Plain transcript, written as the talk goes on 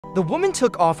The woman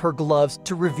took off her gloves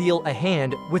to reveal a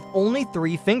hand with only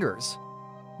 3 fingers.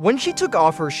 When she took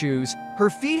off her shoes, her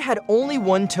feet had only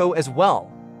 1 toe as well.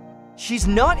 She's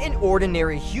not an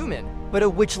ordinary human, but a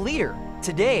witch leader.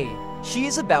 Today, she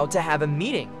is about to have a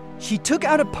meeting. She took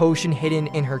out a potion hidden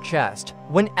in her chest.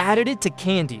 When added it to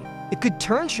candy, it could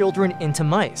turn children into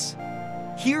mice.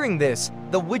 Hearing this,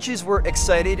 the witches were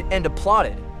excited and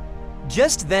applauded.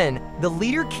 Just then, the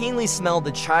leader keenly smelled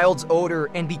the child's odor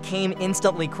and became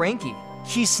instantly cranky.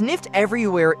 She sniffed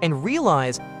everywhere and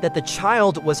realized that the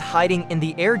child was hiding in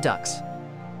the air ducts.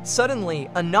 Suddenly,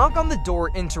 a knock on the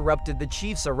door interrupted the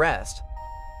chief's arrest.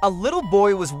 A little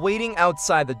boy was waiting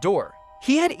outside the door.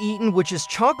 He had eaten witch's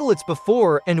chocolates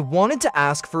before and wanted to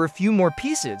ask for a few more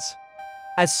pieces.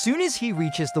 As soon as he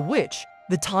reaches the witch,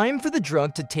 the time for the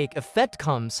drug to take effect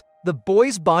comes. The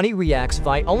boy's body reacts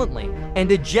violently,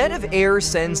 and a jet of air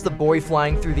sends the boy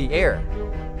flying through the air.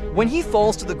 When he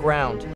falls to the ground,